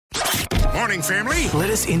Morning, family. Let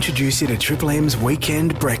us introduce you to Triple M's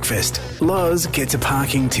weekend breakfast. Loz gets a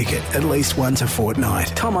parking ticket at least once a fortnight.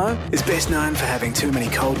 Tomo is best known for having too many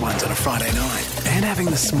cold ones on a Friday night and having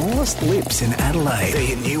the smallest lips in Adelaide.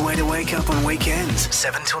 Be a new way to wake up on weekends,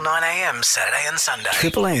 7 till 9 a.m. Saturday and Sunday.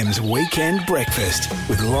 Triple M's weekend breakfast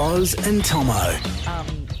with Loz and Tomo.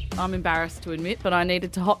 I'm embarrassed to admit, but I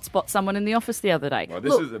needed to hotspot someone in the office the other day. Well,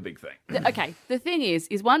 this is a big thing. Okay, the thing is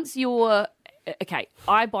once you're... Okay,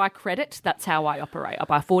 I buy credit. That's how I operate. I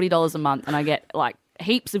buy $40 a month and I get, like,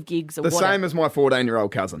 heaps of gigs or The whatever. same as my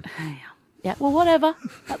 14-year-old cousin. Yeah, well, whatever.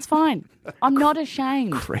 That's fine. I'm not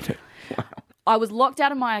ashamed. Credit. Wow. I was locked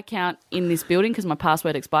out of my account in this building because my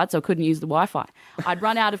password expired, so I couldn't use the Wi-Fi. I'd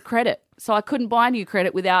run out of credit, so I couldn't buy new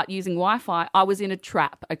credit without using Wi-Fi. I was in a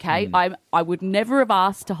trap, okay? I would never have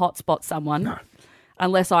asked to hotspot someone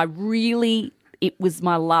unless I really... It was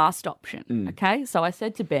my last option, okay? So I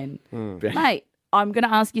said to Ben, mate, I'm going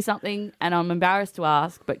to ask you something and I'm embarrassed to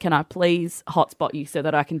ask, but can I please hotspot you so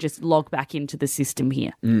that I can just log back into the system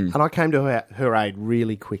here? And I came to her aid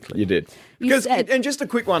really quickly. You did. And just a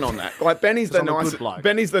quick one on that. Like, Benny's the nicest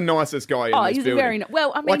guy in this he's building. very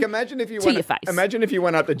well, I mean, like, imagine if you your face. Imagine if you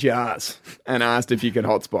went up to Jars and asked if you could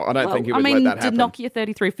hotspot. I don't think he would let that happen. Did Nokia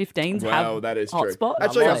 3315s have that is true. hotspot?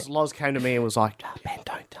 Actually, Loz came to me and was like, Ben,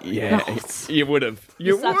 don't tell me. Yeah, you would have.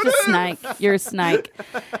 You're such a snake. You're a snake.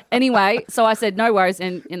 Anyway, so I said, no worries.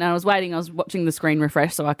 And I was waiting. I was watching the screen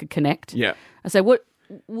refresh so I could connect. Yeah. I said,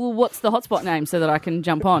 what's the hotspot name so that I can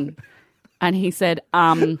jump on? And he said,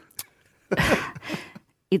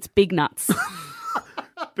 it's Big Nuts.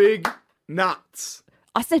 Big Nuts.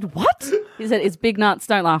 I said, what? He said, it's Big Nuts.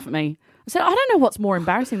 Don't laugh at me. I said, I don't know what's more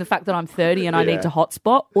embarrassing, the fact that I'm 30 and I need to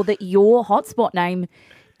hotspot, or that your hotspot name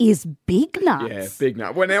is Big Nuts. Yeah, Big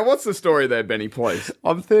Nut. Well, now, what's the story there, Benny, please?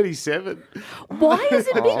 I'm 37. Why is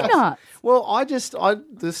it Big Nuts? Well, I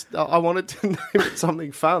wanted to name it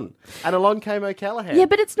something fun. And along came O'Callaghan. Yeah,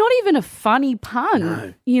 but it's not even a funny pun.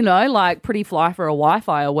 No. You know, like pretty fly for a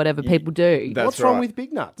Wi-Fi or whatever people do. That's What's wrong with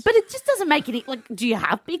Big Nuts? But it just doesn't make it, like, do you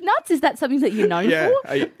have Big Nuts? Is that something that you're known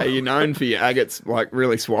for? Are you known for your agates, like,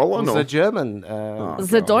 really swollen? It's or? a German.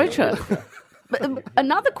 The Deutsche. But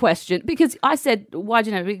another question, because I said, why do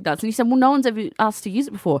you know Big Nuts? And you said, well, no one's ever asked to use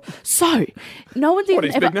it before. So, no one's What even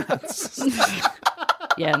is ever... Big Nuts?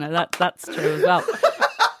 Yeah, no, that's true as well.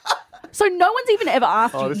 So no one's even ever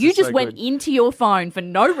asked you. You just went into your phone for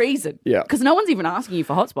no reason. Yeah. Because no one's even asking you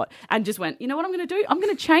for hotspot. And just went, you know what I'm going to do? I'm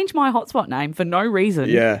going to change my hotspot name for no reason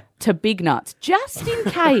to Big Nuts. Just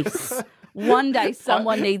in case one day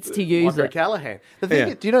someone needs to use it. O'Callaghan. The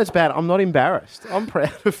thing, do you know it's bad? I'm not embarrassed. I'm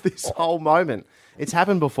proud of this whole moment. It's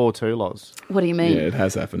happened before too, Loz. What do you mean? Yeah, it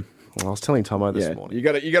has happened. Well, I was telling Tomo this morning. You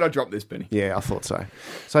got to drop this, Benny. Yeah, I thought so.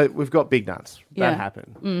 So we've got Big Nuts. That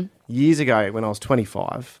happened. Years ago, when I was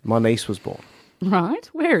 25, my niece was born. Right?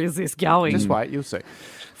 Where is this going? Just wait, you'll see.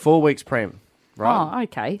 4 weeks prem, right? Oh,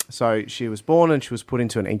 okay. So she was born and she was put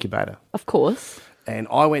into an incubator. Of course. And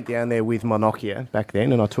I went down there with my Nokia back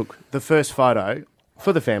then and I took the first photo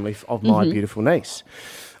for the family of my beautiful niece.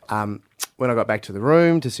 When I got back to the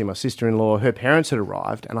room to see my sister-in-law, her parents had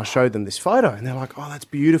arrived and I showed them this photo and they're like, oh, that's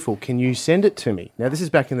beautiful. Can you send it to me? Now, this is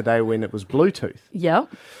back in the day when it was Bluetooth.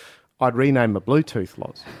 Yep. I'd rename my Bluetooth,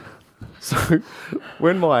 Loz. So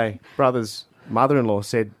when my brother's mother-in-law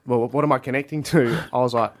said, well, what am I connecting to? I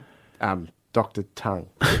was like, Dr. Tongue.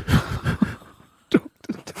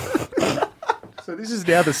 So this is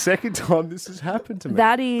now the second time this has happened to me.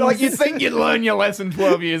 That is... Like, you'd think you'd learn your lesson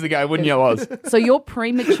 12 years ago, wouldn't you, Loz? So your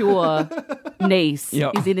premature niece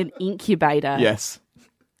is in an incubator. Yes.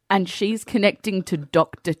 And she's connecting to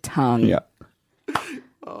Dr. Tongue. Yeah.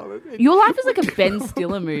 Your life is like a Ben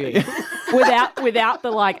Stiller movie without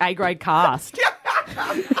the, like, A-grade cast.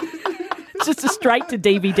 It's just a straight to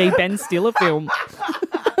DVD Ben Stiller film.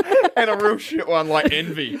 And a real shit one like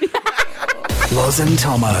Envy. Loz and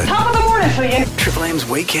Tomo. Top of the morning for you. Triple M's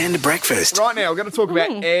weekend breakfast. Right now, we're going to talk about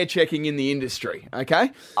air checking in the industry, okay?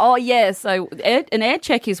 Oh, yeah. So an air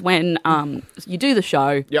check is when you do the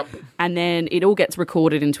show. Yep. And then it all gets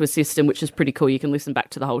recorded into a system, which is pretty cool. You can listen back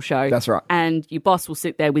to the whole show. That's right. And your boss will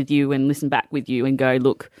sit there with you and listen back with you and go,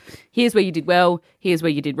 look, here's where you did well. Here's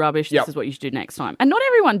where you did rubbish. This is what you should do next time. And not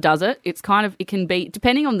everyone does it. It's kind of, it can be,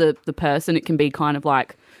 depending on the person, it can be kind of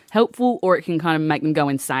like helpful or it can kind of make them go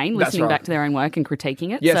insane listening back to their own work and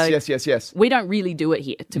critiquing it. Yes. We don't really do it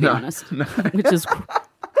here, to be honest, which is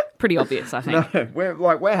pretty obvious, I think. No,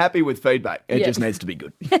 we're happy with feedback. It just needs to be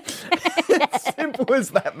good. Simple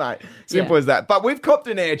as that, mate. Simple as that. But we've copped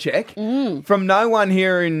an air check from no one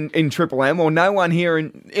here in Triple M or no one here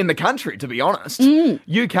in the country, to be honest.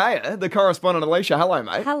 UK, the correspondent Alicia. Hello,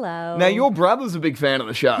 mate. Hello. Now, your brother's a big fan of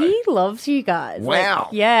the show. He loves you guys. Wow.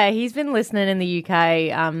 He's been listening in the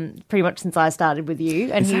UK pretty much since I started with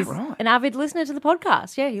you. And Is that he's right? an avid listener to the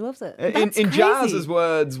podcast. Yeah, he loves it. In Jars's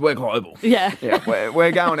words, we're global. Yeah.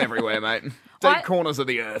 We're going everywhere, mate. Deep corners of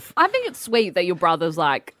the earth. I think it's sweet that your brother's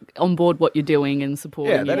like on board what you're doing and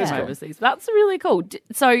supporting Yeah, that you is from cool. overseas. That's really cool.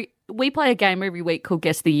 So we play a game every week called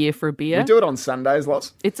Guess the Year for a beer. We do it on Sundays,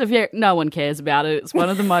 lots. It's no one cares about it. It's one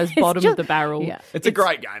of the most bottom of the barrel. Yeah. It's a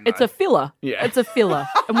great game, It's though. a filler. Yeah. It's a filler,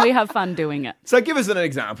 and we have fun doing it. So give us an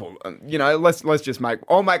example. Let's just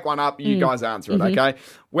I'll make one up. You guys answer it, okay?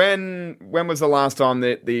 When was the last time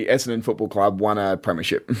that the Essendon Football Club won a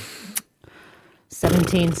premiership?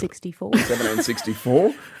 1764.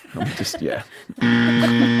 1764.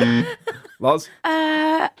 Loz?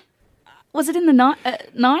 Was it in the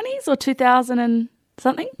 90s or 2000 and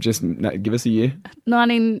something? Give us a year.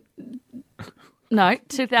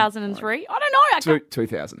 2003. I don't know.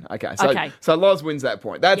 2000. Okay. Okay. So Loz wins that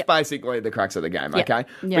point. That's Yep. basically the crux of the game, Yep. okay?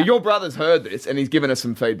 Yeah. But your brother's heard this and he's given us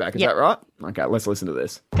some feedback. Is Yep. that right? Okay, let's listen to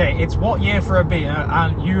this. Okay, it's what year for a beer,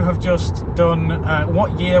 and you have just done.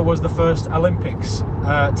 What year was the first Olympics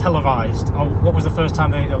televised? Or what was the first time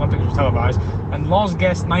the Olympics was televised? And Loz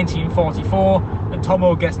guessed 1944, and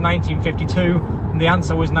Tomo guessed 1952, and the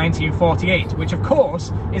answer was 1948, which of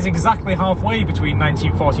course is exactly halfway between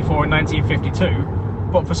 1944 and 1952.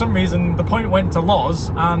 But for some reason, the point went to Loz,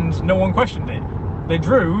 and no one questioned it. They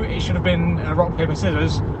drew. It should have been rock, paper,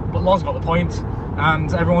 scissors, but Loz got the point,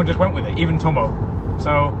 and everyone just went with it, even Tomo.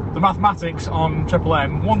 So the mathematics on Triple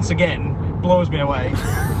M, once again, blows me away.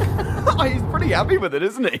 Oh, he's pretty happy with it,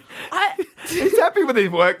 isn't he? He's happy with his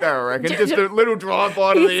work there, I reckon. Just a little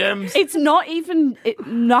drive-by to the M's. It's not even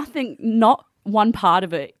nothing. Not one part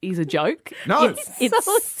of it is a joke. No. it's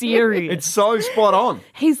so serious. It's so spot on.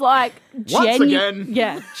 He's like again.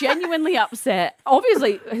 genuinely upset.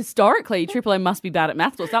 Obviously, historically, Triple M must be bad at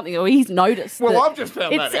maths or something, or he's noticed. Well, that- I've just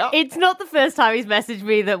found that out. It's not the first time he's messaged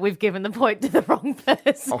me that we've given the point to the wrong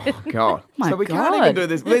person. Oh, God. My So we can't God. even do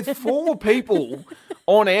this. There's 4 people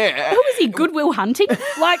on air. Who is he? Goodwill Hunting?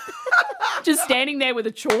 Like, just standing there with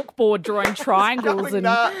a chalkboard drawing triangles Going and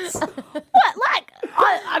nuts. what? Like,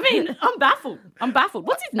 I mean, I'm baffled.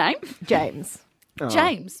 What's his name? James.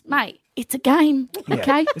 James, mate. It's a game,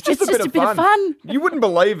 okay? It's just a bit of fun. You wouldn't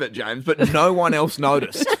believe it, James, but no one else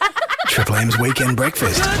noticed. Triple M's Weekend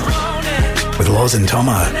Breakfast with Loz and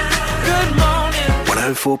Tomo.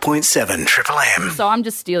 104.7 Triple M. So I'm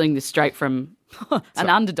just stealing this straight from an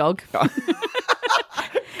underdog.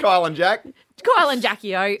 Kyle and Jack. Kyle and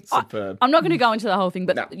Jackie O. Superb. I'm not going to go into the whole thing,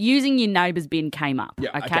 but No. using your neighbour's bin came up. Yeah,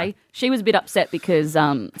 okay? okay. She was a bit upset because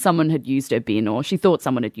someone had used her bin, or she thought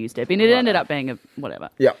someone had used her bin. It ended up being a whatever.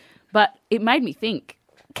 Yeah. But it made me think: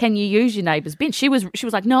 can you use your neighbour's bin? She was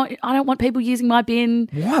like, no, I don't want people using my bin.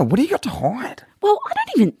 Why? What do you got to hide? Well, I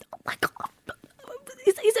don't even like.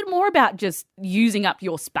 Is it more about just using up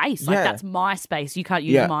your space? Like, Yeah. that's my space. You can't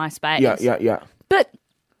use my space. Yeah. But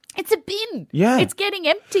it's a bin. Yeah. It's getting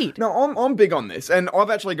emptied. No, I'm big on this, and I've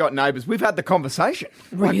actually got neighbours. We've had the conversation.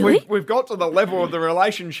 Really? Like we've got to the level of the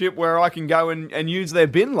relationship where I can go and use their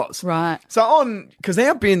bin lots. Right. So because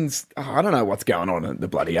our bins, I don't know what's going on at the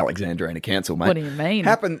bloody Alexandrina Council, mate. What do you mean?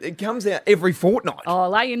 It comes out every fortnight. Oh,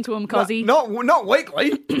 lay into him, Cozzy. Not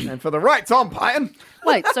weekly, and for the rates I'm paying.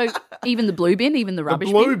 Wait, so even the blue bin, even the The rubbish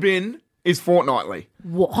blue bin? bin is fortnightly.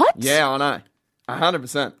 What? Yeah, I know.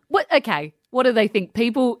 100%. What? Okay. What do they think?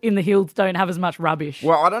 People in the hills don't have as much rubbish.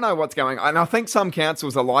 Well, I don't know what's going on. And I think some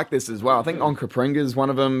councils are like this as well. I think Onkrapringa is one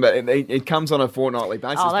of them, but it comes on a fortnightly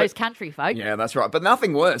basis. Oh, those But- country folk. Yeah, that's right. But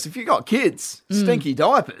nothing worse. If you got kids, stinky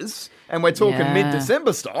diapers, and we're talking Yeah.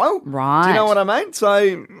 mid-December style. Right. Do you know what I mean? So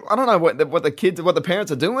I don't know what the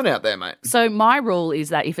parents are doing out there, mate. So my rule is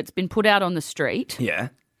that if it's been put out on the street, Yeah.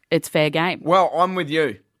 it's fair game. Well, I'm with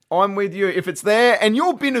you. If it's there and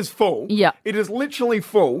your bin is full, Yeah. it is literally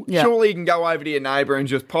full, Yeah. surely you can go over to your neighbour and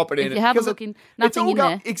just pop it in. If you have a 'Cause look in, it's nothing all in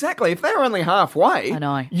there. Exactly. If they're only halfway, I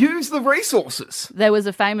know. use the resources. There was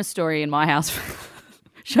a famous story in my house.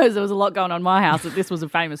 Shows there was a lot going on in my house that this was a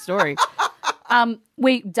famous story.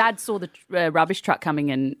 Dad saw the rubbish truck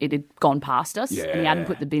coming and it had gone past us and he hadn't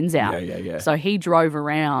put the bins out. Yeah. So he drove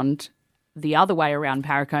around the other way around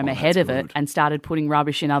Paracombe ahead of it and started putting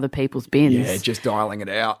rubbish in other people's bins. Yeah, just dialing it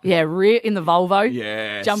out. Yeah, in the Volvo.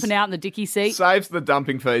 Yes. Jumping out in the dicky seat. Saves the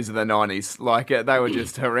dumping fees of the 90s. Like, they were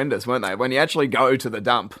just horrendous, weren't they? When you actually go to the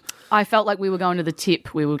dump, I felt like we were going to the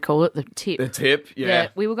tip. We would call it the tip. The tip, yeah.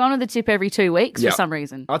 We were going to the tip every 2 weeks Yep. for some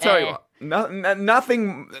reason. I'll tell you what,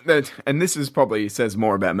 nothing that, and this is probably says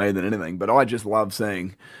more about me than anything, but I just love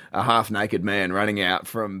seeing a half-naked man running out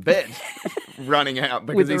from bed, running out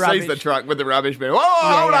because With he the sees the rubbish. truck with the rubbish bin. Whoa,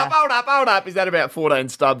 hold up. He's had about 14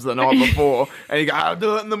 stubs the night before, and you go, I'll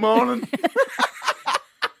do it in the morning.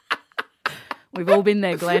 We've all been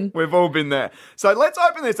there, Glenn. We've all been there. So let's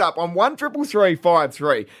open this up on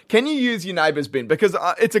 133353. Can you use your neighbour's bin? Because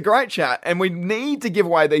it's a great chat and we need to give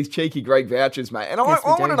away these cheeky Greg vouchers, mate. And Yes,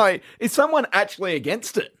 we I want to do. know, is someone actually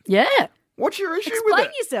against it? Yeah. What's your issue with Explain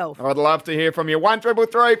it? yourself. I'd love to hear from you.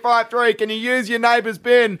 133353. Can you use your neighbour's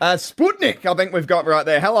bin? Sputnik, I think we've got right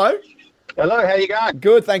there. Hello. Hello, how you going?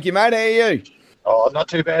 Good, thank you, mate. How are you? Oh, not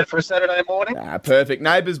too bad for a Saturday morning. Perfect.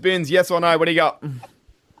 Neighbour's bins, yes or no? What do you got?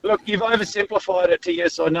 Look, you've oversimplified it to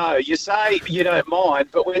yes or no. You say you don't mind,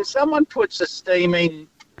 but when someone puts a steaming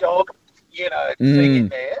dog, thing in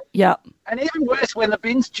there, Yep. and even worse, when the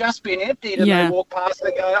bin's just been emptied and Yeah. they walk past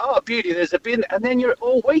and go, oh, beauty, there's a bin, and then you're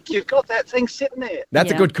all week, you've got that thing sitting there. That's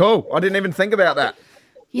a Yeah. good call. I didn't even think about that.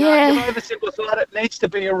 Yeah. You've oversimplified it. It needs to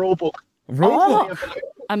be a rule book. Oh,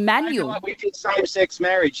 a Maybe manual. like we did same-sex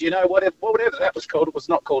marriage, whatever that was called. It was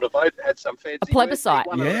not called a vote. It had some fancy A plebiscite.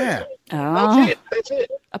 word. One of Yeah. those. Oh. That's it.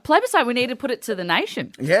 A plebiscite. We need to put it to the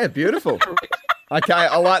nation. Yeah, beautiful. Okay,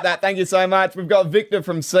 I like that. Thank you so much. We've got Victor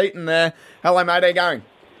from Seaton there. Hello, mate. How you going?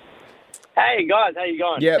 Hey guys, how you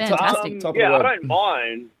going? Yeah, Fantastic. top of yeah, the I world. don't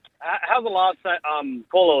mind. How's the last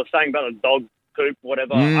caller was saying about the dog poop,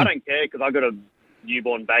 whatever? I don't care because I got a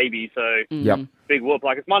newborn baby, so Yep. big whoop.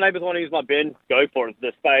 Like if my neighbours want to use my bin, go for it.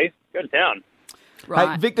 There's space. Go to town. Right.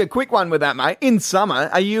 Hey, Victor, quick one with that, mate. In summer,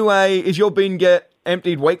 is your bin get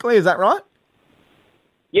emptied weekly? Is that right?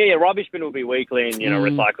 Yeah, rubbish bin will be weekly, and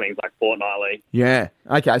recycling is like fortnightly. Yeah.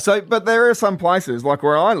 Okay. So, but there are some places like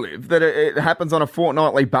where I live that it happens on a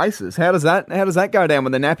fortnightly basis. How does that go down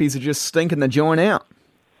when the nappies are just stinking the joint out?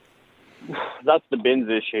 That's the bins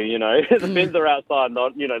issue, The bins are outside,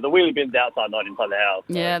 not the wheelie bin's outside, not inside the house.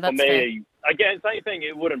 So Yeah, that's for me. Again, same thing.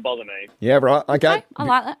 It wouldn't bother me. Yeah. Right. Okay. Okay, I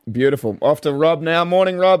like that. Beautiful. Off to Rob now.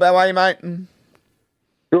 Morning, Rob. How are you, mate?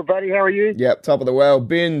 Good, buddy. How are you? Yep. Top of the world.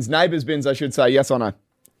 Bins, neighbours' bins, I should say. Yes or no?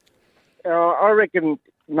 I reckon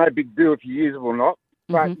no big deal if you use them or not.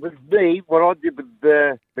 But with me, what I did with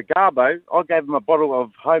the Garbo, I gave them a bottle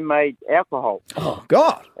of homemade alcohol. Oh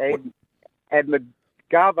God. And the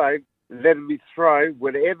Garbo let me throw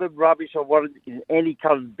whatever rubbish I wanted in any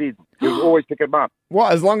coloured bin. It would always pick them up.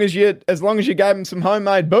 What? As long as you gave him some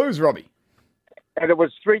homemade booze, Robbie. And it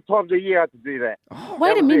was 3 times a year I had to do that.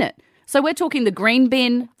 Wait a was minute. So we're talking the green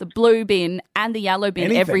bin, the blue bin, and the yellow bin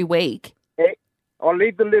Anything. every week. I'll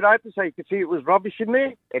leave the lid open so you can see it was rubbish in there,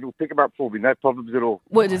 and it'll pick them up for me. No problems at all.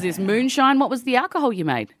 What is this, moonshine? What was the alcohol you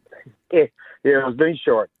made? Yeah, it was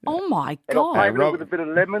moonshine. Oh, my And I'll God. flavor it with a bit of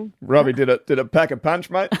lemon, Robbie, did it pack a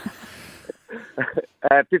punch, mate?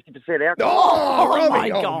 50% alcohol. Oh, Robbie! my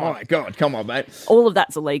Oh God. my God! Come on, mate. All of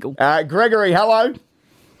that's illegal. Gregory, hello.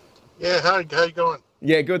 Yeah, how you going?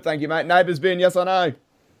 Yeah, good, thank you, mate. Neighbours bin, yes or no?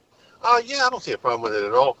 Yeah, I don't see a problem with it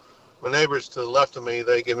at all. My neighbors to the left of me,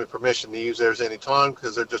 they give me permission to use theirs any time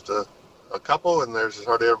because they're just a couple and theirs is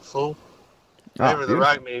hardly ever full. Oh, Neighbor to the beautiful.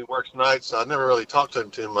 right of me works nights, so I never really talked to him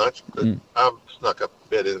too much, but I've snuck a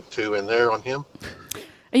bit in two in there on him.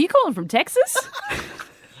 Are you calling from Texas?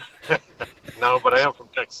 No, but I am from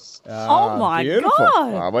Texas. Oh, my beautiful.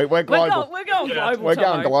 God. Oh, we're global. We're going global. We're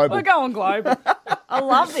going Tomo. global. We're going global. I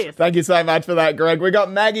love this. Thank you so much for that, Greg. We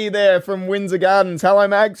got Maggie there from Windsor Gardens. Hello,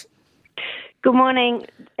 Mags. Good morning,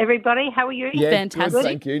 everybody. How are you? Yeah, Fantastic. Good,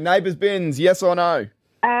 thank you. Neighbours bins, yes or no?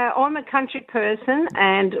 I'm a country person,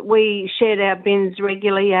 and we shared our bins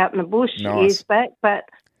regularly out in the bush Nice. years back. But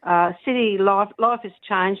city life has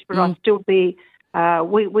changed, but I still be.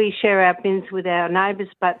 We share our bins with our neighbours,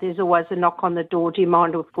 but there's always a knock on the door. Do you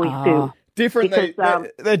mind if we fill? Different. Because,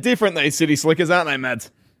 They're different, these city slickers, aren't they,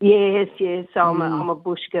 Mads? Yes. So I'm a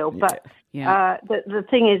bush girl, but. Yeah. The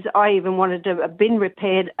thing is, I even wanted a bin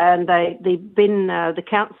repaired, and the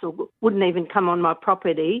council wouldn't even come on my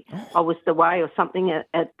property. I was away or something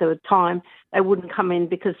at the time. They wouldn't come in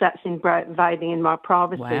because that's invading in my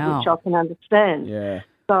privacy, Wow. which I can understand. Yeah.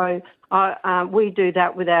 So we do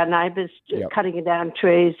that with our neighbours, cutting down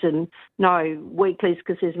trees and no weeklies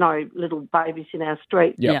because there's no little babies in our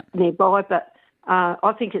street nearby. But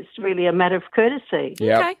I think it's really a matter of courtesy.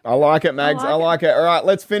 Yeah, Okay. I like it, Mags. I like it. All right,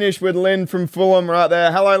 let's finish with Lynn from Fulham right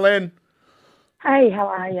there. Hello, Lynn. Hey, how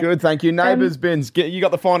are you? Good, thank you. Neighbours bins, you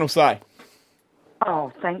got the final say.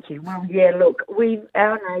 Oh, thank you. Well, yeah, look,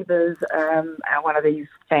 our neighbours are one of these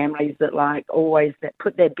families that always that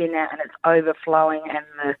put their bin out and it's overflowing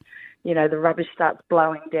and the rubbish starts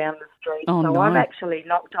blowing down the street. Oh, so no. I've actually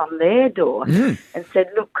knocked on their door and said,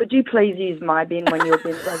 look, could you please use my bin when your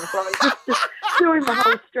bin's overflowing? Just doing the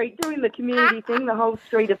whole street, doing the community thing, the whole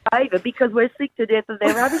street a favour, because we're sick to death of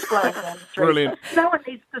their rubbish blowing down the street. Brilliant. No one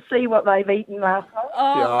needs to see what they've eaten last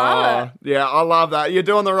night. Yeah, I love that. You're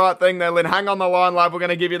doing the right thing there, Lynn. Hang on the line, love. We're going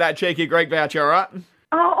to give you that cheeky Greek voucher, all right?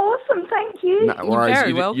 Oh, awesome. Thank you. No worries. very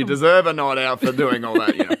You welcome. deserve a night out for doing all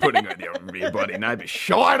that. Putting with your bloody neighbour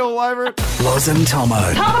shite all over it. Loz and Tomo.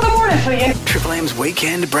 Top of the morning for you. Triple M's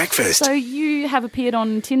Weekend Breakfast. So you have appeared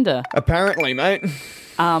on Tinder. Apparently, mate.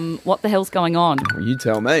 What the hell's going on? You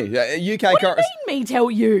tell me. UK What do you mean me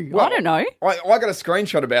tell you? I don't know. I got a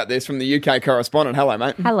screenshot about this from the UK correspondent. Hello,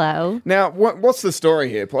 mate. Hello. Now, what's the story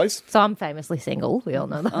here, please? So I'm famously single. We all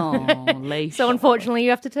know that. Oh, Lee. So unfortunately,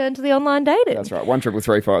 you have to turn to the online dating. That's right.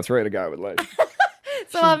 13353 to go with Lee.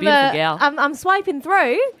 So She's a beautiful gal. I'm swiping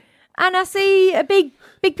through, and I see a big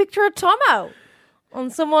picture of Tomo on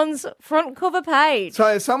someone's front cover page. So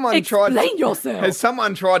has someone Explain yourself. Has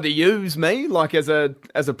someone tried to use me like as a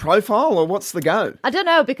profile, or what's the go? I don't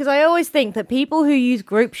know, because I always think that people who use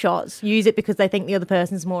group shots use it because they think the other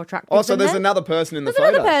person's more attractive. Oh, so than there's them. another person in the There's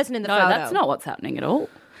photo. another person in the No, photo. that's not what's happening at all.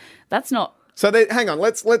 That's not. So hang on,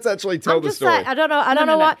 let's actually tell I'm the just story. saying, I don't know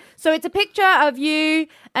no. what. So it's a picture of you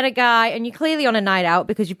and a guy, and you're clearly on a night out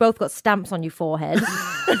because you've both got stamps on your forehead.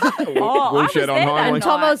 Oh, I was shed on there Highway. that And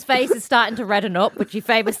Tomo's face is starting to redden up, which he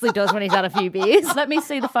famously does when he's had a few beers. Let me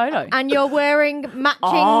see the photo. And you're wearing matching.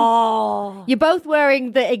 Oh. You're both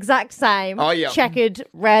wearing the exact same Oh, yeah. checkered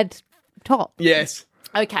red top. Yes.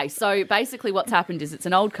 Okay, so basically what's happened is it's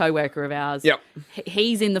an old co-worker of ours. Yep.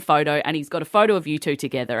 He's in the photo and he's got a photo of you two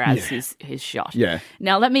together as his shot. Yeah.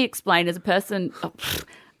 Now, let me explain. As a person,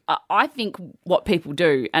 I think what people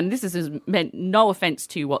do, and this is meant no offence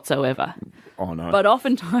to you whatsoever, Oh, no. but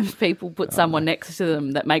oftentimes people put someone next to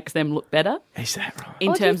them that makes them look better Is that right? in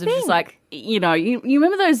What do you terms of just think? like, you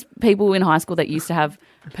remember those people in high school that used to have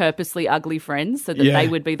purposely ugly friends so that Yeah. they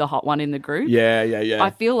would be the hot one in the group? Yeah.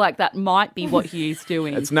 I feel like that might be what he's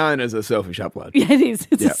doing. It's known as a selfish upload. Yeah, it is.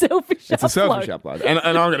 It's Yeah. a selfish It's a upload. selfish upload. And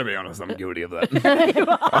I'm going to be honest, I'm guilty of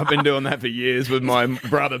that. I've been doing that for years with my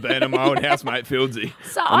brother Ben and my old housemate Fieldsy.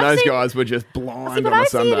 So and I those see- guys were just blind But on I a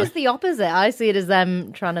see it Sunday. as the opposite. I see it as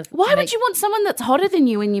them trying to. Why would you want someone that's hotter than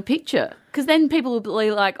you in your picture? Because then people will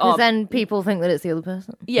be like, Because oh, then people think that it's the other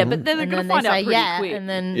person. yeah, but then they're And going then to they find say out pretty yeah, quick. and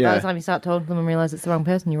then Yeah. by the time you start talking to them and realise it's the wrong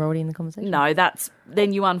person, you're already in the conversation. No,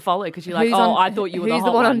 then you unfollow because you're like, Who's oh, on- I thought you were the who's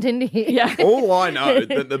hot the one on Tinder here? Yeah, All I know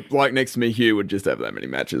that the bloke next to me, Hugh, would just have that many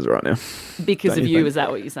matches right now. because Don't of you you. think? Is that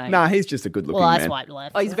what you're saying? Nah, he's just a good looking Well, I man. swiped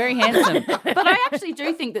left. Oh, he's very handsome. But I actually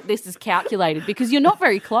do think that this is calculated because you're not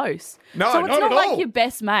very close. No, so it's not not at like all. your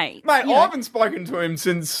best mate. Mate, you I know. haven't spoken to him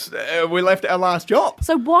since we left our last job.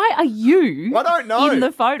 So why are you I don't know. in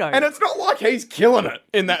the photo? And it's not like he's killing it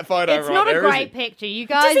in that photo It's right not there, a is great he? picture. You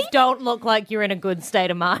guys don't look like you're in a good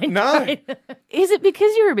state of mind. No. Is it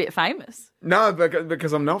because you're a bit famous? No,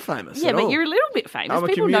 because I'm not famous Yeah, at but all. you're a little bit famous. I'm a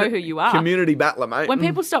People know who you are. Community battler, mate. When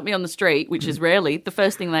people stop me on the street, which is rarely, the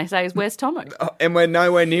first thing they say is, "Where's Tomo?" And we're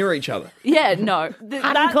nowhere near each other. Yeah, no,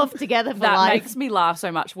 Handcuffed together for that life. makes me laugh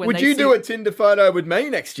so much when Would they you see- do a Tinder photo with me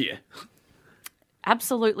next year?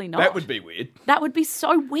 Absolutely not. That would be weird. That would be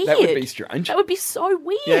so weird. That would be strange. That would be so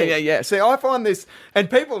weird. Yeah. See, I find this, and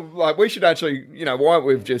people, like, we should actually, why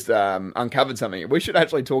we've just uncovered something, we should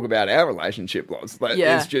actually talk about our relationship, Loz. Like,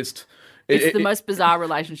 Yeah. It's just... It's the most bizarre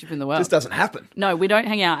relationship in the world. just doesn't happen. No, we don't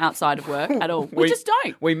hang out outside of work at all. We just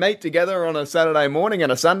don't. We meet together on a Saturday morning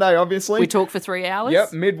and a Sunday, obviously. We talk for 3 hours.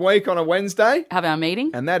 Yep, midweek on a Wednesday. Have our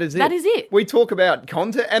meeting. And that is it. That is it. We talk about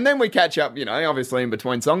content, and then we catch up, obviously in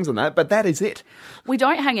between songs and that, but that is it. We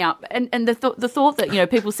don't hang out. And the thought that,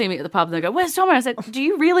 people see me at the pub and they go, "Where's Tomo?" I said, "Do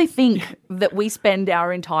you really think that we spend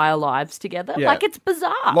our entire lives together?" Yeah. Like, it's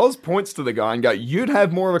bizarre. Loz points to the guy and go, "You'd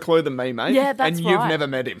have more of a clue than me, mate." Yeah, that's And you've right. never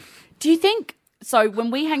met him. Do you think... So when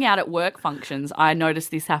we hang out at work functions, I notice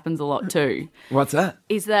this happens a lot too. What's that?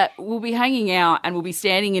 Is that we'll be hanging out and we'll be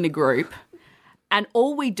standing in a group and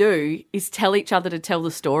all we do is tell each other to tell the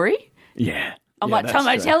story. Yeah. I'm Yeah, like, that's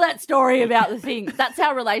Tomo, true. tell that story about the thing. That's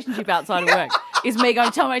our relationship outside of work. Is me going,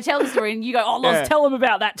 Tomo, tell the story. And you go, oh, Loz, Yeah. tell them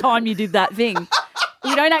about that time you did that thing.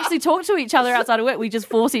 We don't actually talk to each other outside of work. We just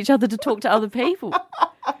force each other to talk to other people.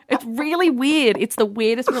 It's really weird. It's the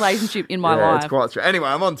weirdest relationship in my Yeah, life. it's quite true. Anyway,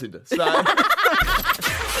 I'm on Tinder. So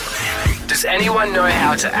Does anyone know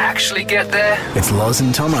how to actually get there? It's Loz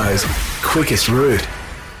and Tomo's quickest route.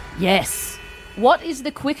 Yes. What is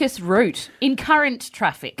the quickest route in current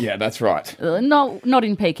traffic? yeah, that's right. No, not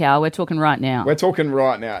in peak hour. We're talking right now. We're talking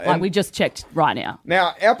right now. Like And we just checked right now.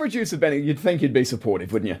 now, our producer, Benny, you'd think he'd be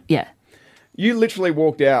supportive, wouldn't you? Yeah. You literally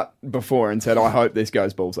walked out before and said, I hope this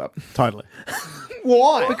goes balls up. Totally.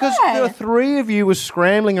 Why? Because there were three of you were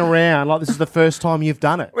scrambling around like this is the first time you've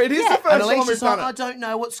done it. It is the first And time we've Alicia's done like, it. I don't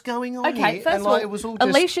know what's going on Okay, here. first And of all, it was all just...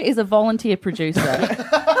 Alicia is a volunteer producer.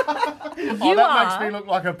 Oh, that makes me look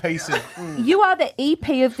like a piece of... You are the EP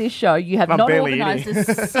of this show. You have I'm not barely in organised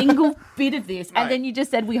it. a single bit of this. And then you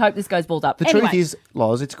just said, we hope this goes balls up. The Anyway, truth is,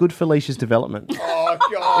 Loz, it's good for Alicia's development. Oh,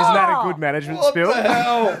 God. Isn't that a good management What spill? the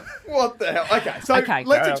hell? What the hell? Okay, so Okay.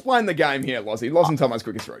 let's explain the game here, Lozzie. Loz and Tomo's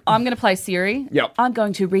quickest route. I'm going to play Siri. Yep. I'm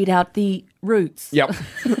going to read out the routes. Yep.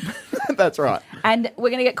 That's right. And we're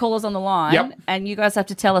going to get callers on the line. Yep. And you guys have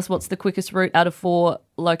to tell us what's the quickest route out of 4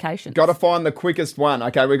 locations. Got to find the quickest one.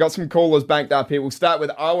 Okay, we've got some callers banked up here. We'll start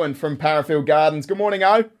with Owen from Parafield Gardens. Good morning,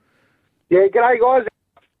 O. Yeah, g'day, guys.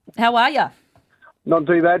 How are you? Not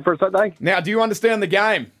too bad for a Saturday. Now, do you understand the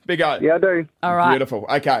game, Big O? Yeah, I do. All right. Beautiful.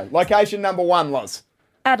 Okay, location number 1, Loz.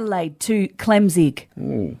 Adelaide to Clemzig.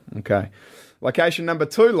 Ooh, okay. Location number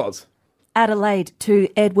 2, Loz. Adelaide to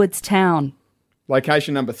Edwardstown.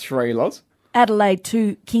 Location number 3, Loz. Adelaide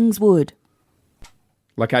to Kingswood.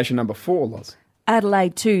 Location number 4, Loz.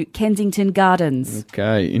 Adelaide to Kensington Gardens.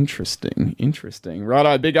 Okay, interesting.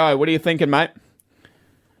 Righto, Big O, what are you thinking, mate?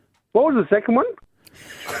 What was the second one?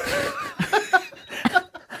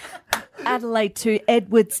 Adelaide to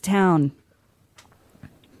Edwardstown.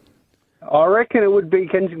 I reckon it would be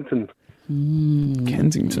Kensington.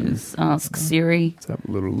 Kensington. Ask Siri. Let's have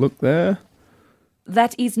a little look there.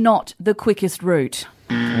 That is not the quickest route.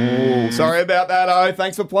 Oh, sorry about that, O.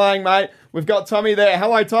 Thanks for playing, mate. We've got Tommy there.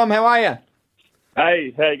 Hello, Tom. How are you?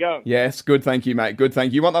 Hey, how you going? Yes, good, thank you, mate. Good,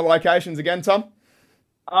 thank you. You want the locations again, Tom?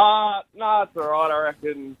 No, it's all right. I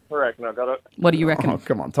reckon I got it. What do you reckon? Oh,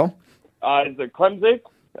 come on, Tom. Is it Clemzig?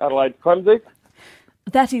 Adelaide Clemzig?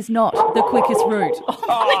 That is not the quickest route.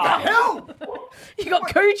 What the hell? You got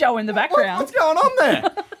Cujo in the background. What's going on there?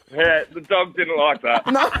 Yeah, the dog didn't like that.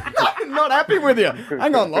 No, not happy with you.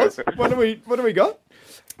 Hang on, Loz. What do we got?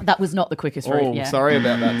 That was not the quickest route, Oh, yeah. sorry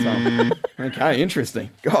about that, Tom. Okay, interesting.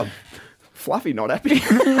 God, Fluffy not happy.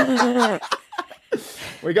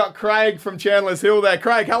 We got Craig from Chandler's Hill there.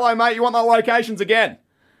 Craig, hello, mate. You want the locations again?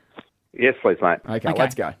 Yes, please, mate. Okay,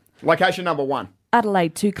 let's go. Location number 1.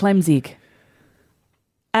 Adelaide to Clemzig.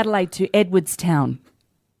 Adelaide to Edwardstown.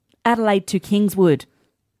 Adelaide to Kingswood.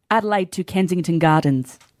 Adelaide to Kensington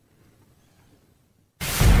Gardens.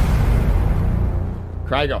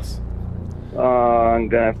 Cragos. I'm going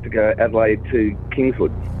to have to go Adelaide to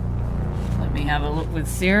Kingswood. Let me have a look with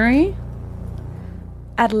Siri.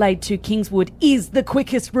 Adelaide to Kingswood is the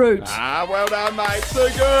quickest route. Ah, well done, mate. So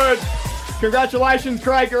good. Congratulations,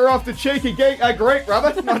 Craig. You're off to cheeky Greek,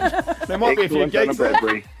 brother. There might be a few geeks there.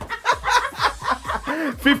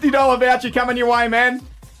 $50 voucher coming your way, man.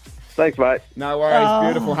 Thanks, mate. No worries.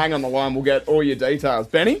 Beautiful. Hang on the line. We'll get all your details.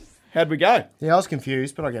 Benny, how'd we go? Yeah, I was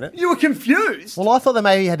confused, but I get it. You were confused? Well, I thought they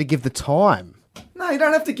maybe had to give the time. No, you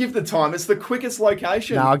don't have to give the time. It's the quickest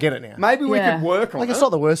location. No, I get it now. Maybe we Yeah. could work on Like, it. it's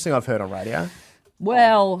not the worst thing I've heard on radio.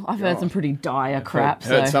 Well, I've heard some pretty dire crap.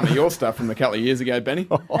 Heard so. some of your stuff from a couple of years ago, Benny.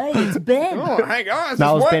 Hey, it's Ben. Oh, hey guys.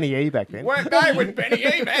 No, it was work- Benny E back then. Work day with Benny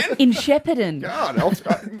E, man. In Shepparton. God,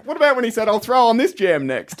 what about when he said, I'll throw on this jam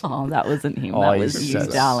next? Oh, that wasn't him. Oh, that was he's you,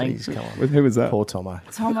 so- darling. he's come on. Who was that? Poor Tomo.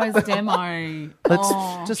 Tomo's demo. Let's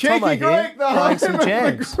Oh. just Cheeky Tomo here Greek, the playing some home of the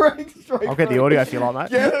jams. Greek Street I'll get the Food. audio if you like, mate.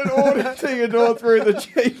 Get an order to your door through the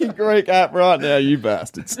Cheeky Greek app right now, you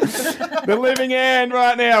bastards. The Living End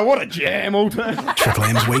right now. What a jam all day. Triple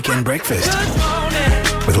M's Weekend Breakfast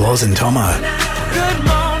with Loz and Tomo. Good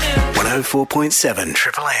morning. 104.7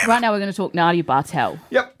 Triple M. Right now we're going to talk Nadia Bartel.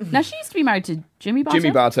 Yep. Now, she used to be married to Jimmy Bartel.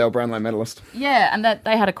 Jimmy Bartel, Brownlow medalist. Yeah, and that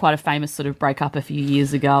they had quite a famous sort of breakup a few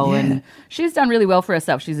years ago, and she's done really well for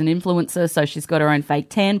herself. She's an influencer, so she's got her own fake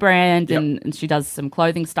tan brand, and she does some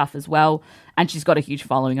clothing stuff as well, and she's got a huge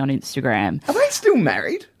following on Instagram. Are they still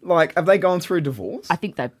married? Like, have they gone through divorce? I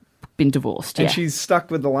think they've been divorced, And yeah. she's stuck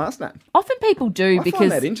with the last name. Often people do I because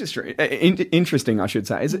find that interesting, I should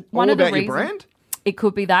say. Is it one all of the about your reasons- brand? It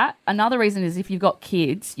could be that. Another reason is if you've got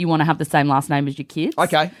kids, you want to have the same last name as your kids.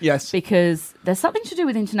 Okay, yes. Because there's something to do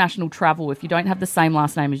with international travel. If you don't have the same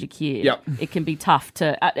last name as your kid, Yep. it can be tough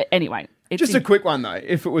to... anyway. It's Just a quick one, though.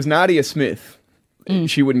 If it was Nadia Smith, Mm.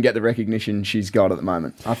 she wouldn't get the recognition she's got at the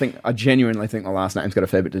moment. I genuinely think the last name's got a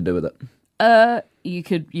fair bit to do with it. You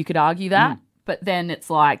could argue that, but then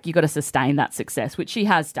it's like you got to sustain that success, which she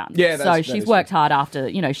has done. Yeah, so that she's is worked hard after.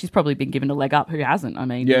 She's probably been given a leg up. Who hasn't? I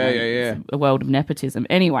mean, Yeah, it's a world of nepotism.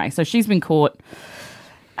 Anyway, so she's been caught.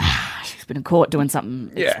 She's been in court doing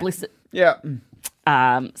something explicit. Yeah.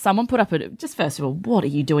 Someone put up just first of all, what are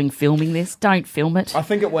you doing filming this? Don't film it. I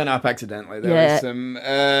think it went up accidentally. There was some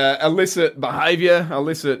illicit behaviour,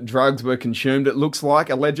 illicit drugs were consumed, it looks like,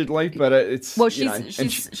 allegedly, but it's... Well, you know,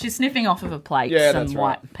 she's sniffing off of a plate some that's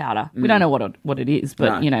white right. powder. We don't know what it is, but,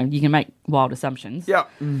 No. you know, you can make wild assumptions. Yeah.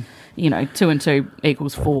 You know, 2 and 2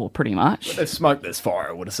 equals 4, pretty much. There's smoke, there's fire,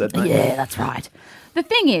 I would have said, mate. Yeah, that's right. The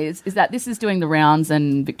thing is that this is doing the rounds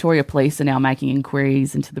and Victoria Police are now making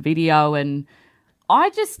inquiries into the video, and I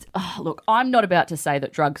just, look, I'm not about to say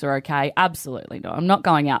that drugs are okay. Absolutely not. I'm not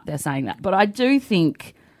going out there saying that. But I do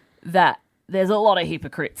think that there's a lot of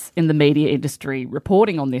hypocrites in the media industry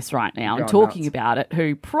reporting on this right now and Going talking nuts. about it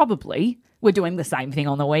who probably were doing the same thing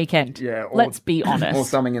on the weekend. Yeah, Let's be honest. Or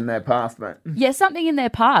something in their past, mate. Yeah, something in their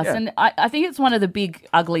past. Yeah. And I think it's one of the big,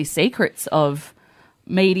 ugly secrets of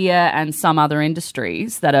media and some other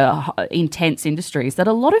industries that are intense industries that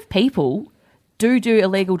a lot of people do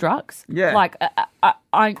illegal drugs. Yeah. Like,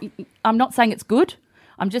 I'm not saying it's good.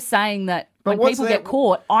 I'm just saying that But when what's people their- get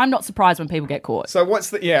caught, I'm not surprised when people get caught. So what's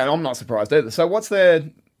the... Yeah, I'm not surprised either. So what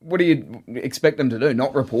do you expect them to do?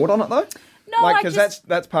 Not report on it, though? No, because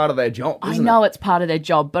that's part of their job, I isn't know it's part of their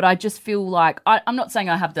job, but I just feel like I'm not saying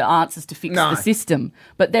I have the answers to fix No. the system,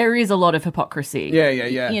 but there is a lot of hypocrisy.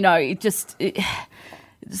 Yeah. You know,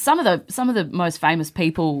 some of the most famous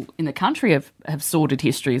people in the country have sordid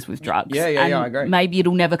histories with drugs. Yeah, And I agree. Maybe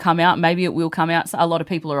it'll never come out. Maybe it will come out. So a lot of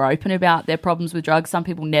people are open about their problems with drugs. Some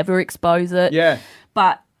people never expose it. Yeah.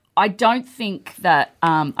 But I don't think that.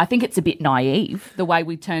 I think it's a bit naive the way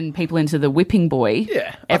we turn people into the whipping boy.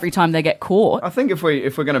 Yeah. Every time they get caught. I think if we're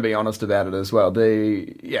going to be honest about it as well,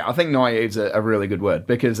 I think naive's a really good word,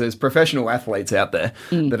 because there's professional athletes out there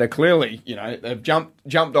that are clearly, you know, they've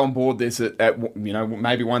jumped on board this at you know,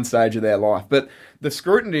 maybe one stage of their life, but the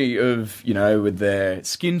scrutiny of, you know, with their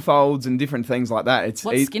skin folds and different things like that.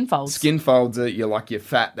 What's skin folds? Skin folds are your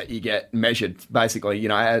fat that you get measured, basically, you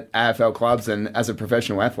know, at AFL clubs and as a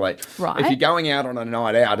professional athlete. Right. If you're going out on a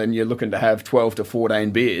night out and you're looking to have 12 to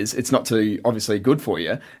 14 beers, it's not too obviously good for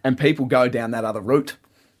you, and people go down that other route.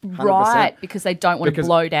 100%. Right, because they don't want to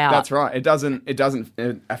bloat out. That's right. It doesn't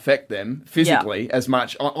affect them physically as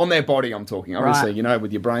much on their body. I'm talking, obviously, Right. you know,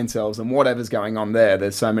 with your brain cells and whatever's going on there.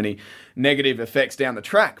 There's so many negative effects down the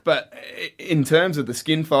track. But in terms of the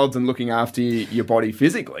skin folds and looking after your body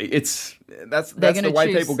physically, that's the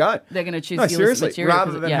way people go. They're going to choose No, the illicit seriously, material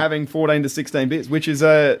rather 'cause than having 14 to 16 beers, which is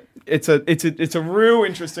it's a real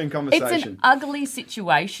interesting It's conversation. an ugly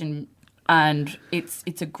situation. And it's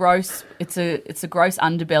a gross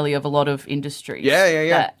underbelly of a lot of industries. Yeah.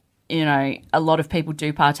 That, you know, a lot of people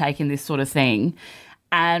do partake in this sort of thing.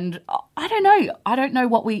 And I don't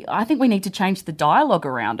know I think we need to change the dialogue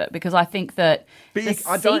around it, because I think that the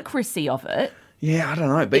secrecy of it. Yeah, I don't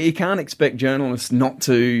know, but you can't expect journalists not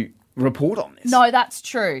to report on this. No, that's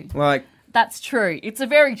true. Like, That's true. It's a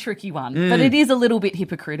very tricky one, but it is a little bit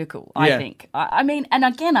hypocritical, I Yeah. think. I mean, and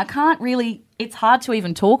again, I can't really, it's hard to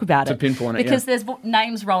even talk about To it. pinpoint it, because yeah. there's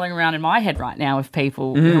names rolling around in my head right now of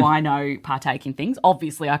people Mhm. who I know partake in things.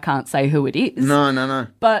 Obviously, I can't say who it is. No.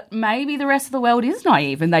 But maybe the rest of the world is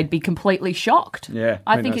naive and they'd be completely shocked. Yeah.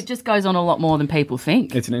 I who think knows? it just goes on a lot more than people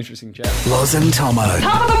think. It's an interesting chat. Loz and Tomo.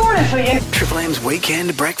 Top of the morning for you. Triple M's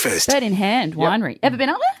Weekend Breakfast. Bird in Hand Winery. Ever been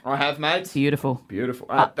up there? I have, mate. Beautiful. Beautiful.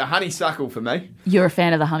 The honeysuckle for me. You're a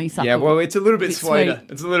fan of the honeysuckle. Yeah, well, it's a little bit Bit sweeter.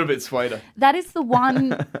 sweet. It's a little bit sweeter. That is the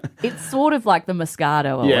one, it's sort of like the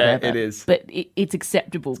Moscato or Yeah, whatever. it is. But it's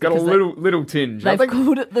acceptable. It's got a little tinge. I They've think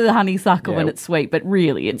called it the honeysuckle Yeah. and it's sweet, but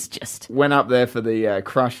really it's just, went up there for the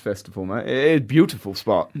Crush Festival, mate. It's a beautiful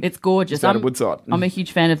spot. it's gorgeous. Just out of Woodside. I'm a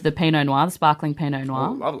huge fan of the Pinot Noir, the sparkling Pinot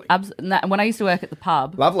Noir. Oh, lovely. When I used to work at the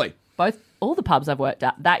pub, Lovely. all the pubs I've worked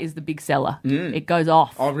at, that is the big seller. It goes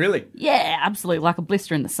off. Oh, really? Yeah, absolutely, like a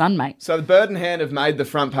blister in the sun, mate. So the Bird in Hand have made the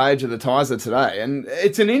front page of the Tizer today, and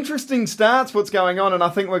it's an interesting start to what's going on, and I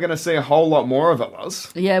think we're going to see a whole lot more of it,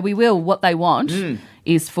 Loz. Yeah, we will. What they want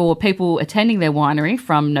is for people attending their winery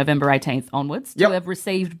from November 18th onwards to have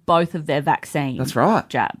received both of their vaccine That's right.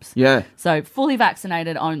 jabs. Yeah. So fully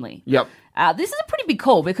vaccinated only. Yep. This is a pretty big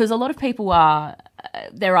call because a lot of people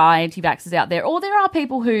there are anti-vaxxers out there, or there are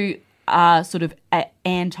people who are sort of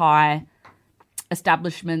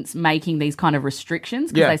anti-establishments making these kind of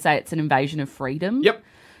restrictions because Yeah. they say it's an invasion of freedom. Yep.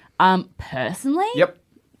 Personally, Yep.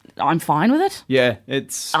 I'm fine with it. Yeah,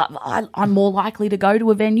 it's I'm more likely to go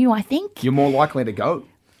to a venue, I think. you're more likely to go.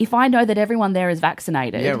 If I know that everyone there is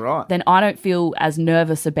vaccinated, Yeah, right. then I don't feel as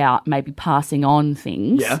nervous about maybe passing on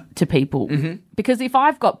things Yeah. to people. Because if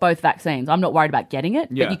I've got both vaccines, I'm not worried about getting it,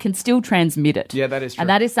 Yeah. but you can still transmit it. Yeah, that is true. And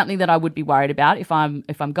that is something that I would be worried about if I'm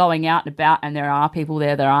going out and about and there are people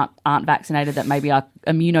there that aren't vaccinated that maybe are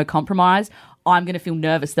immunocompromised. I'm going to feel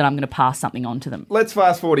nervous that I'm going to pass something on to them. Let's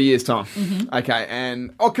fast forward a year's time. Mm-hmm. Okay,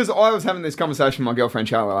 and because I was having this conversation with my girlfriend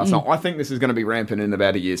Charlie last night, I think this is going to be rampant in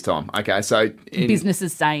about a year's time. Okay, so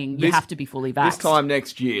businesses saying you have to be fully vaxxed. This time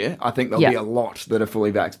next year, I think there'll be a lot that are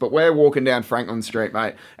fully vaxxed. But we're walking down Franklin Street,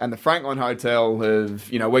 mate, and the Franklin Hotel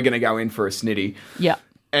have, we're going to go in for a snitty. Yeah.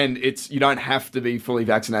 And you don't have to be fully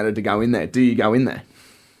vaccinated to go in there. Do you go in there?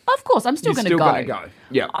 Of course, I'm still going to go. You're still going to go.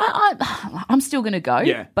 Yeah. I'm still going to go.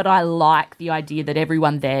 Yeah. But I like the idea that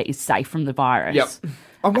everyone there is safe from the virus. Yep.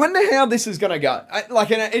 I wonder how this is going to go.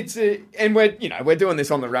 And we're doing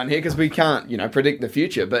this on the run here because we can't, predict the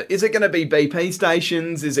future. But is it going to be BP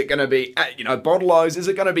stations? Is it going to be, bottle-os? Is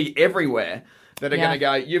it going to be everywhere that are going to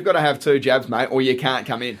go, you've got to have 2 jabs, mate, or you can't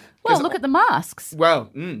come in? Well, look at the masks.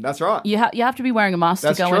 Well, that's right. You have to be wearing a mask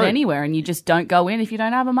to go in anywhere, and you just don't go in if you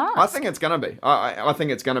don't have a mask. I think it's going to be. I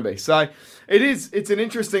think it's going to be. So it's an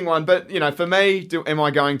interesting one. But, for me, am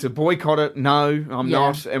I going to boycott it? No, I'm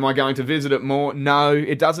not. Am I going to visit it more? No,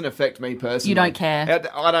 it doesn't affect me personally. You don't care?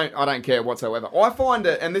 I don't care whatsoever. I find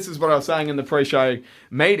it, and this is what I was saying in the pre-show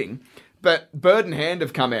meeting, but Bird in Hand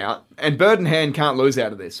have come out, and Bird in Hand can't lose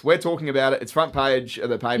out of this. We're talking about it. It's front page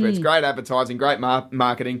of the paper. It's great advertising, great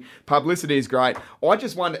marketing. Publicity is great. I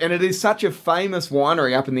just wonder, and it is such a famous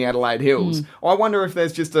winery up in the Adelaide Hills. I wonder if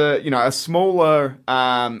there's just a smaller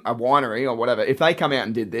a winery or whatever, if they come out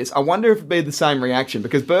and did this, I wonder if it'd be the same reaction,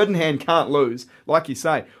 because Bird in Hand can't lose. Like you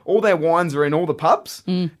say, all their wines are in all the pubs,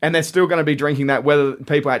 and they're still going to be drinking that whether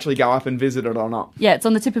people actually go up and visit it or not. Yeah, it's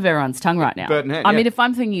on the tip of everyone's tongue right now. Bird in Hand, I mean, if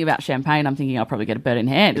I'm thinking about champagne, I'm thinking I'll probably get a Bird in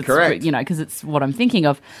Hand. It's, correct. Because it's what I'm thinking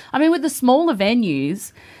of. I mean, with the smaller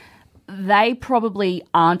venues, they probably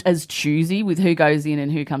aren't as choosy with who goes in and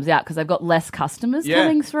who comes out because they've got less customers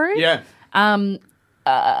coming through. Yeah.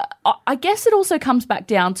 I guess it also comes back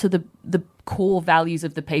down to the core values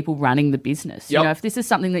of the people running the business. Yep. If this is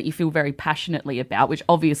something that you feel very passionately about, which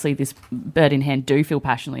obviously this Bird in Hand do feel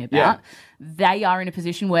passionately about, they are in a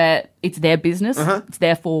position where it's their business, it's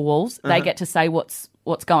their 4 walls, they get to say what's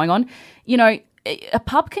going on. A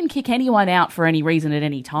pub can kick anyone out for any reason at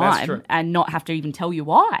any time and not have to even tell you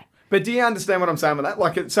why. But do you understand what I'm saying with that?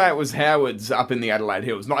 Like, say it was Howard's up in the Adelaide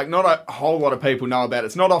Hills. Like, not a whole lot of people know about it.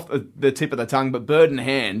 It's not off the tip of the tongue, but Bird in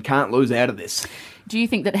Hand can't lose out of this. Do you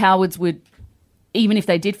think that Howard's would, even if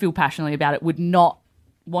they did feel passionately about it, would not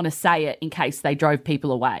want to say it in case they drove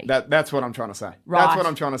people away? That's what I'm trying to say. Right. That's what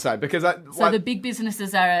I'm trying to say. Because the big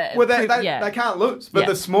businesses are... Well, they can't lose. But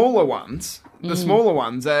the smaller ones...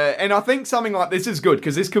 and I think something like this is good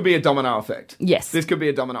because this could be a domino effect. Yes. This could be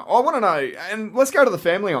a domino. I want to know, and let's go to the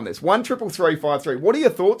family on this. 133353. What are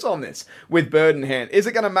your thoughts on this with Bird in Hand? Is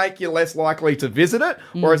it going to make you less likely to visit it?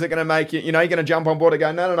 Or is it going to make you, you're going to jump on board and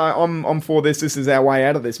go, no, I'm for this. This is our way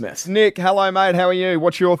out of this mess. Nick, hello, mate. How are you?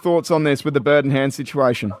 What's your thoughts on this with the Bird in Hand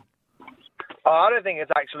situation? I don't think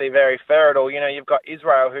it's actually very fair at all. You've got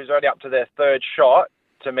Israel, who's already up to their 3rd shot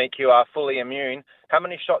to make you fully immune. How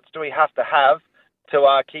many shots do we have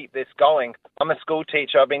to keep this going? I'm a school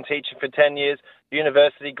teacher. I've been teaching for 10 years,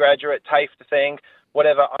 university graduate, TAFE thing,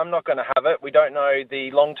 whatever. I'm not going to have it. We don't know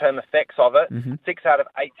the long-term effects of it. 6 out of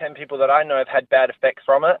 10 people that I know have had bad effects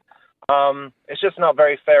from it. It's just not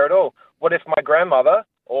very fair at all. What if my grandmother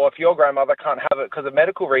or if your grandmother can't have it because of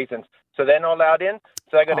medical reasons? So they're not allowed in?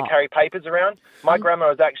 So they're going to carry papers around? My grandma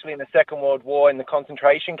was actually in the Second World War in the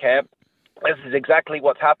concentration camp. This is exactly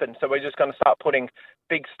what's happened. So we're just going to start putting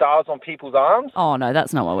big stars on people's arms. Oh, no,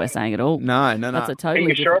 that's not what we're saying at all. No. That's a totally Are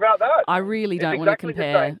you sure about that? I really don't want to exactly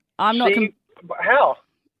compare. I'm not... How?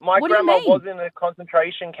 My What do you grandma mean? was in a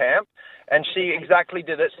concentration camp, and she exactly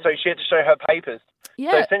did it, so she had to show her papers.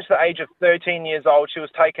 Yeah. So since the age of 13 years old, she was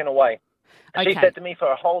taken away. She said to me for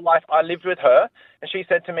her whole life, I lived with her, and she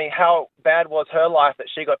said to me how bad was her life that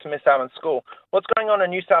she got to miss out on school. What's going on in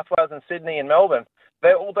New South Wales and Sydney and Melbourne?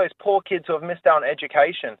 They're all those poor kids who have missed out on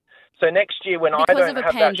education. So next year when I don't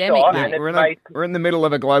have that shot... Mate. We're in the middle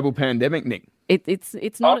of a global pandemic, Nick.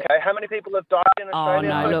 It's not... Okay, how many people have died in Australia?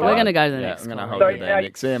 Oh, no, look, we're going to go to the next I'm going to one. hold you there,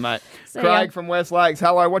 Nick. See you, mate. Craig from West Lakes.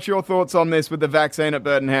 Hello, what's your thoughts on this with the vaccine at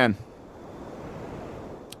Bird in Hand?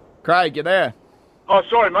 Craig, you there? Oh,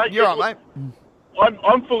 sorry, mate. You're right, mate.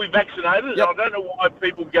 I'm fully vaccinated, and I don't know why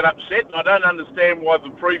people get upset, and I don't understand why the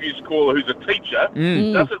previous caller, who's a teacher,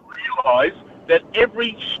 doesn't realise that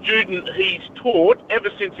every student he's taught, ever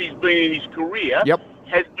since he's been in his career,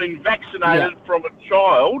 has been vaccinated from a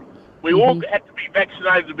child. We all had to be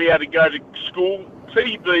vaccinated to be able to go to school.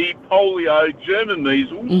 TB, polio, German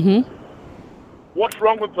measles. What's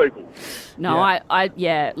wrong with people? No,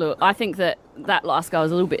 look, I think that last guy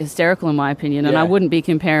was a little bit hysterical in my opinion, and I wouldn't be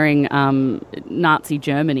comparing Nazi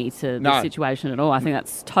Germany to the situation at all. I think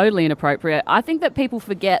that's totally inappropriate. I think that people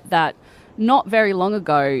forget that not very long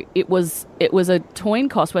ago, it was a toying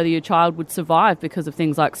cost whether your child would survive because of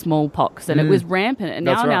things like smallpox, and it was rampant. And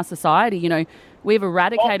That's now in right. our society, we've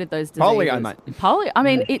eradicated those diseases. Polio, mate. Polio. I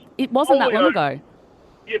mean, it wasn't that long ago.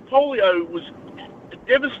 Yeah, polio was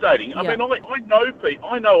devastating. I Yeah. mean,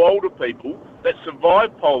 I know older people that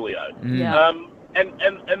survived polio, Yeah. and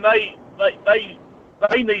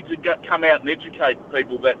they need to come out and educate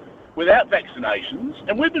people that without vaccinations,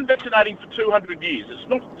 and we've been vaccinating for 200 years.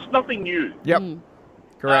 It's nothing new. Yep.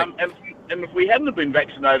 Correct. And if we hadn't have been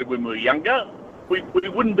vaccinated when we were younger, we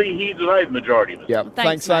wouldn't be here today, the majority of us. Yep.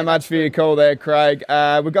 Thanks so much for your call there, Craig.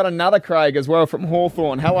 We've got another Craig as well from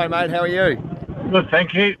Hawthorn. Hello, mate. How are you? Good,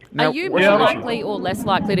 thank you. Are you more likely or less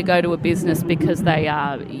likely to go to a business because they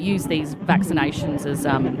use these vaccinations as,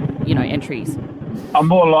 entries? I'm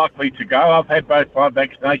more likely to go. I've had both my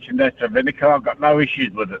vaccinations, AstraZeneca. I've got no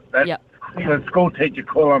issues with it. The school teacher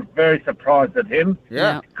call, I'm very surprised at him.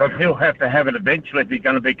 Yeah. Because he'll have to have it eventually if he's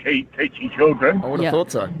going to be teaching children. I would have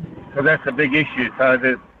thought so. So that's a big issue. So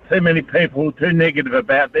there's too many people too negative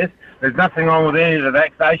about this. There's nothing wrong with any of the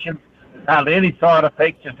vaccinations. There's hardly any side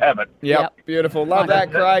effects. Just have it. Yep. Beautiful. Love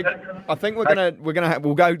that, Craig. I think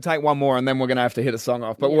we'll go take one more and then we're gonna have to hit a song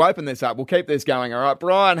off. But we'll open this up. We'll keep this going. All right,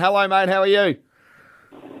 Brian. Hello, mate. How are you?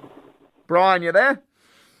 Brian, you there?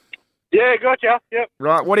 Yeah, gotcha. Yep.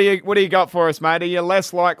 Right. What do you got for us, mate? Are you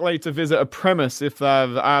less likely to visit a premise if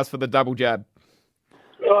they've asked for the double jab?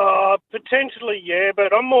 Potentially, yeah,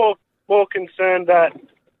 but I'm more concerned that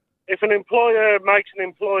if an employer makes an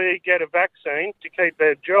employee get a vaccine to keep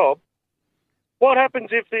their job, what happens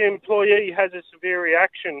if the employee has a severe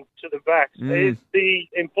reaction to the vax? Is the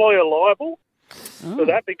employer liable for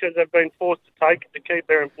that because they've been forced to take it to keep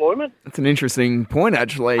their employment? That's an interesting point,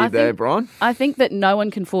 actually, Brian. I think that no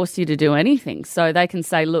one can force you to do anything, so they can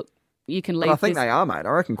say, look, you can leave. But I think they are, mate. I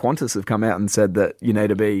reckon Qantas have come out and said that you need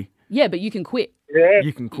to be. Yeah, but you can quit. Yeah.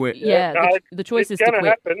 You can quit. Yeah, the choice is it's to going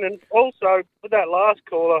quit. to happen. And also, with that last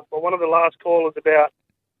caller, or one of the last callers about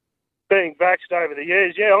being vaxxed over the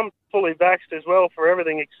years, yeah, I'm fully vaxxed as well for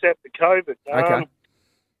everything except the COVID. Okay.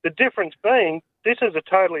 The difference being, this is a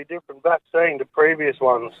totally different vaccine to previous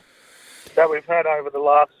ones that we've had over the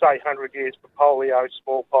last, say, 100 years for polio,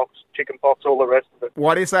 smallpox, chickenpox, all the rest of it.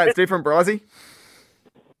 Why do you say it's different, Brizzy?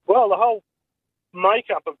 Well, the whole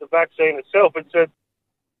makeup of the vaccine itself, it's a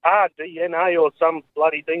rDNA or some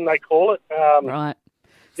bloody thing they call it. Right.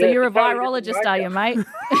 So you're a virologist, are you, mate?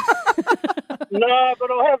 No, but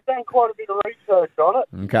I have done quite a bit of research on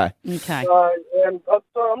it. Okay. Okay.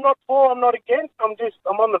 So I'm not for, I'm not against. I'm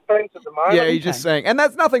on the fence at the moment. Yeah, you're just saying, and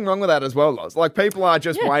there's nothing wrong with that as well, Loz. Like people are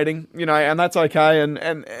just waiting, and that's okay.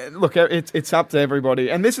 And look, it's up to everybody.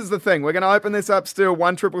 And this is the thing. We're going to open this up still.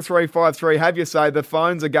 133353. Have your say. The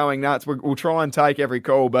phones are going nuts. We'll try and take every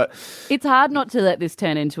call, but It's hard not to let this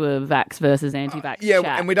turn into a vax versus anti-vax chat.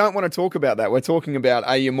 and we don't want to talk about that. We're talking about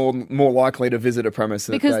are you more likely to visit a premise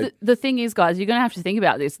that Because the thing is, guys, you're going to have to think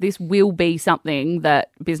about this. This will be something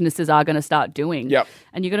that businesses are going to start doing. Yep.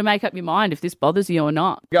 And you're going to make up your mind if this bothers you or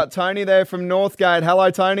not. We got Tony there from Northgate.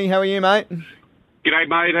 Hello, Tony. How are you, mate? G'day,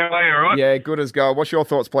 mate. How are you? All right? Yeah, good as gold. What's your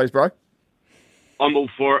thoughts, please, bro? I'm all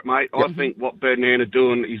for it, mate. I think what Bird and Ann are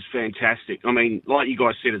doing is fantastic. I mean, like you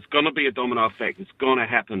guys said, it's going to be a domino effect. It's going to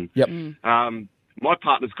happen. Yep. My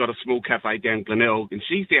partner's got a small cafe down Glenelg, and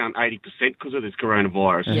she's down 80% because of this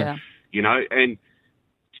coronavirus. Yeah. And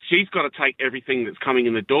she's got to take everything that's coming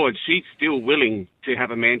in the door, and she's still willing to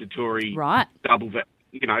have a mandatory double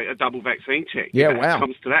vaccine check. Yeah, When wow. it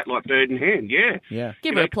comes to that, like Bird in hand, yeah. Yeah.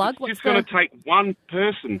 Give her a plug. It's just going to take one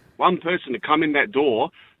person to come in that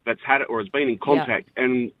door that's had it or has been in contact,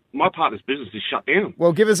 and my partner's business is shut down.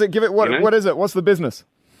 Well, give it. What is it? What's the business?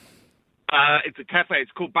 It's a cafe.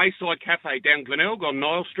 It's called Bayside Cafe down Glenelg on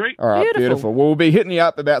Niall Street. All right, beautiful. Well, we'll be hitting you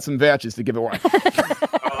up about some vouchers to give away.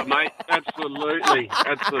 Oh, mate, absolutely.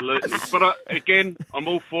 But again, I'm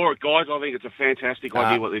all for it, guys. I think it's a fantastic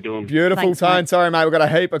idea what they're doing. Beautiful, Thanks, Tone. mate. Sorry, mate. We've got a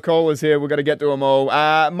heap of callers here. We've got to get to them all.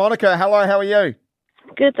 Monica, hello. How are you?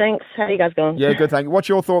 Good, thanks. How are you guys going? Yeah, good, thank you. What's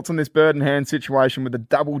your thoughts on this bird in hand situation with the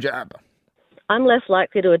double jab? I'm less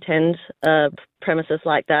likely to attend premises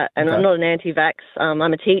like that, and I'm not an anti-vax. I'm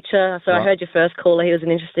a teacher, so I heard your first caller. He was an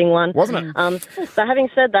interesting one. Wasn't it? But having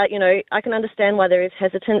said that, I can understand why there is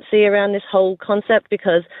hesitancy around this whole concept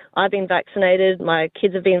because I've been vaccinated, my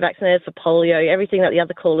kids have been vaccinated for polio, everything that the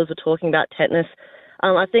other callers were talking about, tetanus.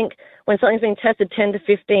 I think when something's been tested 10 to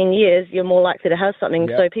 15 years, you're more likely to have something.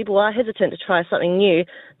 Yep. So people are hesitant to try something new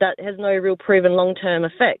that has no real proven long-term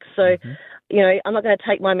effects. So, I'm not going to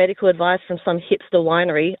take my medical advice from some hipster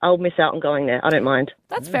winery. I'll miss out on going there. I don't mind.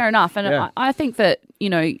 That's fair enough. And I think that,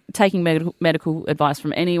 taking medical advice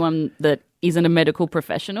from anyone that isn't a medical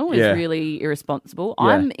professional is Yeah. really irresponsible. Yeah.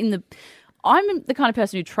 I'm the kind of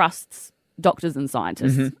person who trusts doctors and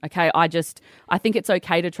scientists. Mhm. Okay, I think it's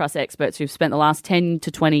okay to trust experts who've spent the last 10 to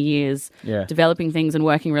 20 years Yeah. developing things and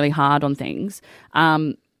working really hard on things.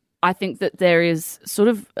 I think that there is sort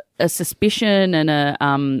of a suspicion and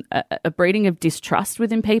a breeding of distrust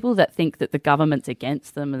within people that think that the government's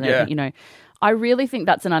against them, and that, Yeah. I really think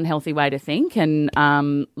that's an unhealthy way to think. And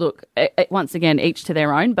look, once again, each to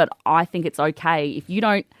their own. But I think it's okay if you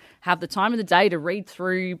don't have the time of the day to read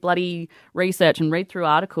through bloody research and read through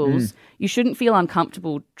articles. You shouldn't feel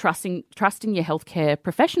uncomfortable trusting your healthcare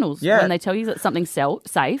professionals Yeah. when they tell you that something's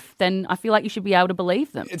safe. Then I feel like you should be able to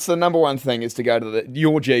believe them. It's the number one thing is to go to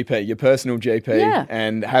your GP, your personal GP, Yeah.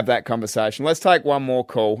 and have that conversation. Let's take one more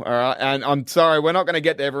call, all right? And I'm sorry, we're not going to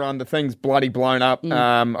get to everyone. The thing's bloody blown up.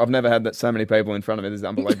 I've never had so many people in front of me. This is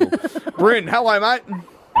unbelievable. Bryn, hello, mate.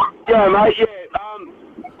 Yeah, mate, yeah.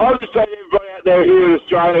 I just say to everybody out there here in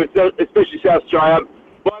Australia, especially South Australia,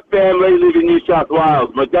 my family live in New South Wales.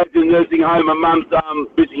 My dad's in a nursing home, my mum's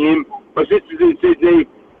visiting him, my sister's in Sydney,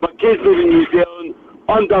 my kids live in New Zealand.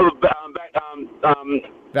 I'm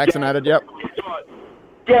vaccinated, yep.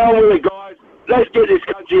 Get on with it, guys. Let's get this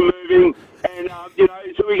country moving, and,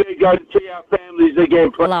 so we're going to go to see our families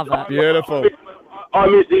again. Love that. Beautiful.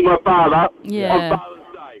 I'm missing my father Yeah. on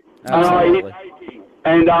Father's Day. Absolutely. And I hit 80.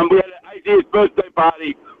 And we had an 80th birthday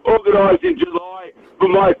party organised in July for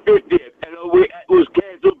my 50th. And it was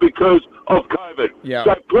cancelled because of COVID. Yeah.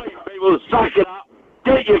 So please, people, suck it up.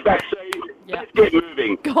 Get your vaccine. Let's get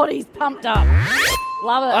moving. God, he's pumped up.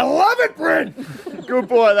 Love it. I love it, Bryn. Good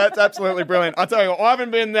boy. That's absolutely brilliant. I tell you what, I haven't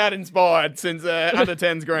been that inspired since under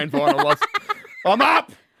 10's grand final loss. I'm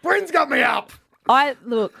up. Bryn's got me up.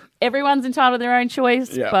 Look, everyone's entitled to their own choice,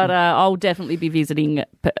 Yeah. but I'll definitely be visiting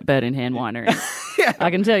Bird in Hand Winery. I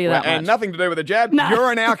can tell you that And much. nothing to do with a jab.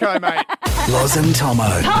 You're an alco, mate. Loz and Tomo.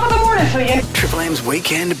 Top of the morning for you. Triple M's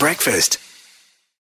Weekend Breakfast.